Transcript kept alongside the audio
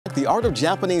The art of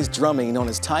Japanese drumming, known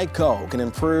as Taiko, can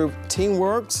improve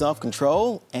teamwork,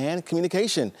 self-control, and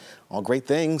communication. All great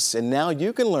things, and now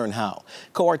you can learn how.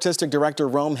 Co-artistic director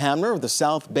Hamner of the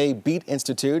South Bay Beat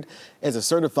Institute is a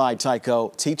certified Taiko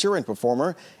teacher and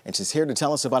performer, and she's here to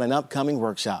tell us about an upcoming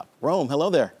workshop. Rome, hello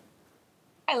there.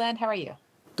 Hi, Len. How are you?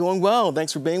 Doing well.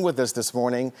 Thanks for being with us this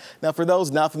morning. Now, for those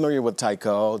not familiar with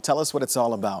Taiko, tell us what it's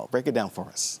all about. Break it down for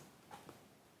us.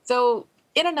 So,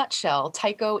 in a nutshell,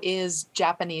 Taiko is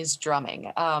Japanese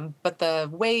drumming, but the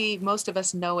way most of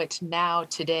us know it now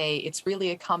today, it's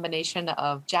really a combination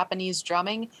of Japanese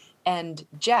drumming and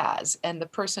jazz. And the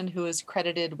person who is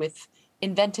credited with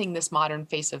inventing this modern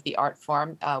face of the art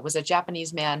form was a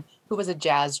Japanese man who was a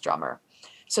jazz drummer.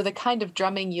 So the kind of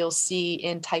drumming you'll see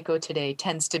in Taiko today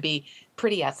tends to be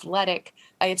pretty athletic.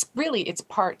 It's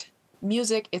part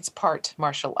music, it's part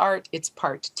martial art, it's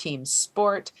part team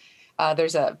sport.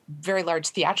 There's a very large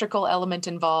theatrical element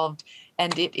involved,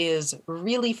 and it is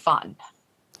really fun.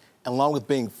 Along with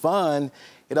being fun,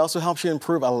 it also helps you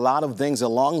improve a lot of things. A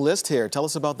long list here. Tell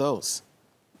us about those.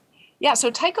 Yeah,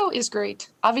 so Taiko is great,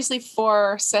 obviously,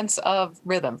 for sense of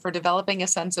rhythm, for developing a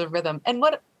sense of rhythm. And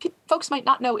what folks might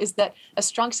not know is that a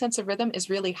strong sense of rhythm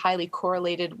is really highly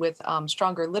correlated with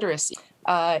stronger literacy.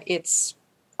 It's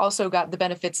also got the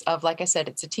benefits of, like I said,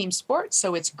 it's a team sport,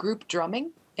 so it's group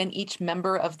drumming, and each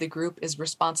member of the group is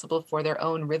responsible for their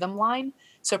own rhythm line.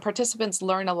 So participants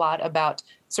learn a lot about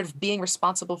sort of being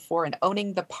responsible for and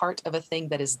owning the part of a thing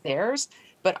that is theirs,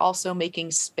 but also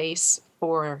making space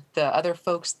for the other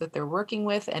folks that they're working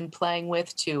with and playing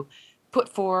with to put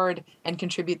forward and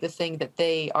contribute the thing that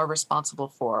they are responsible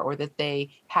for or that they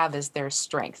have as their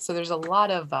strength. So there's a lot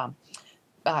of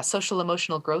social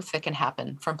emotional growth that can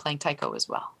happen from playing Taiko as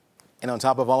well. And on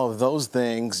top of all of those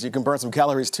things, you can burn some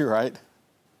calories too, right?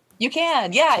 You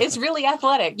can, yeah, it's really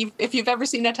athletic. If you've ever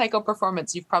seen a Taiko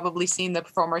performance, you've probably seen the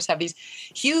performers have these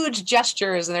huge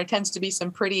gestures, and there tends to be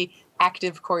some pretty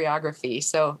active choreography.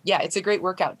 So yeah, it's a great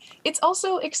workout. It's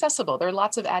also accessible. There are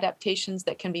lots of adaptations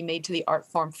that can be made to the art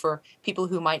form for people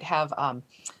who might have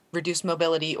reduced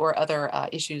mobility or other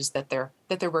issues that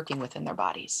they're working with in their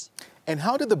bodies. And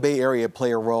how did the Bay Area play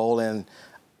a role in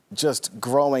just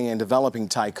growing and developing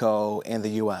Taiko in the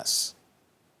U.S.?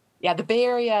 Yeah, the Bay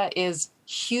Area is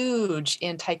huge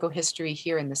in Taiko history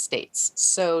here in the States.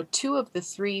 So 2 of the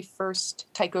 3 first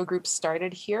Taiko groups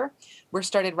started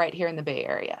right here in the Bay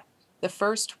Area. The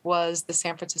first was the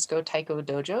San Francisco Taiko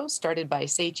Dojo, started by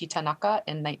Seiichi Tanaka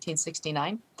in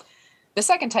 1969. The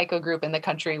second Taiko group in the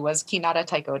country was Kinara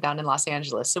Taiko down in Los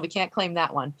Angeles, so we can't claim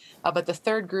that one. But the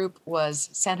third group was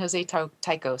San Jose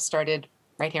Taiko, started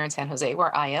right here in San Jose,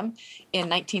 where I am, in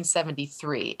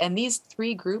 1973. And these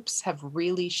 3 groups have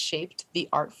really shaped the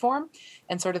art form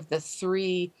and sort of the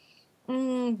 3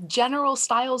 general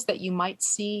styles that you might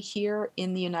see here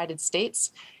in the United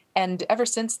States. And ever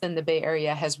since then, the Bay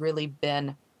Area has really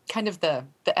been kind of the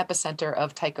epicenter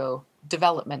of Taiko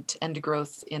development and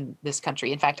growth in this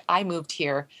country. In fact, I moved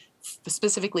here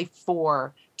specifically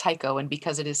for Taiko and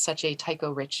because it is such a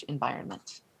Taiko-rich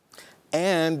environment.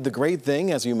 And the great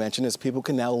thing, as you mentioned, is people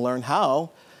can now learn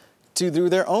how to do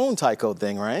their own Taiko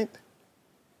thing, right?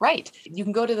 Right. You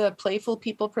can go to the Playful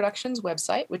People Productions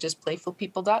website, which is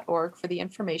playfulpeople.org, for the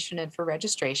information and for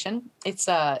registration. It's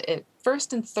a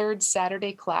first and third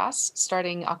Saturday class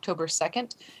starting October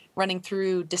 2nd, running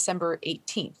through December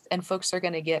 18th. And folks are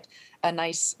going to get a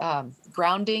nice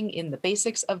grounding in the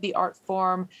basics of the art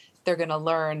form. They're going to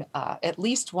learn at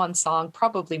least one song,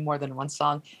 probably more than one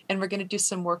song, and we're going to do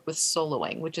some work with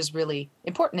soloing, which is really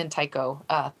important in Taiko,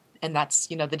 and that's,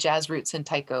 the jazz roots in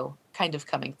Taiko kind of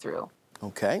coming through.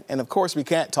 Okay, and of course we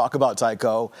can't talk about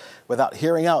Taiko without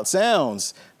hearing out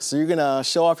sounds, so you're going to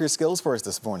show off your skills for us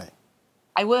this morning.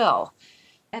 I will.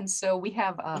 And so we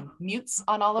have mutes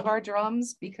on all of our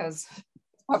drums because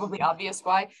probably obvious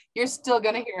why. You're still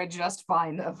going to hear it just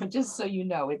fine, though, just so you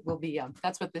know. It will be,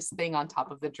 that's what this thing on top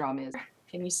of the drum is.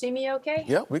 Can you see me okay?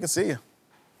 Yeah, we can see you.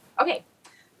 Okay,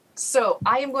 so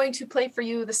I am going to play for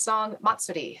you the song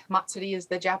Matsuri. Matsuri is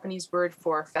the Japanese word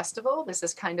for festival. This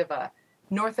is kind of a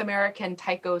North American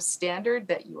Taiko standard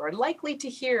that you are likely to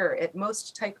hear at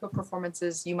most Taiko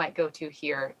performances you might go to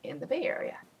here in the Bay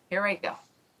Area. Here I go.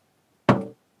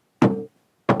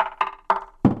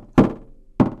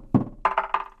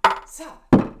 Sa.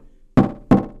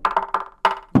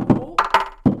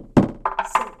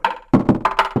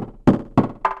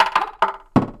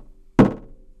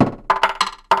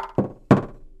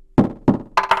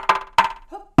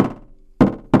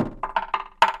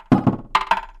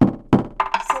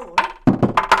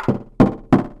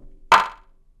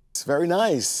 It's very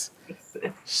nice.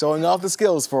 Showing off the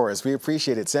skills for us. We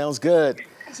appreciate it. Sounds good.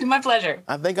 It's been my pleasure.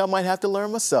 I think I might have to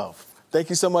learn myself. Thank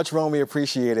you so much, Rome. We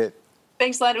appreciate it.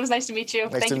 Thanks, Len. It was nice to meet you.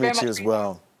 Nice to meet you as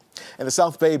well. And the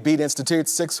South Bay Beat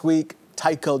Institute's 6-week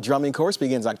Taiko drumming course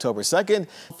begins October 2nd.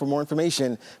 For more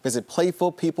information, visit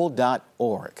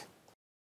playfulpeople.org.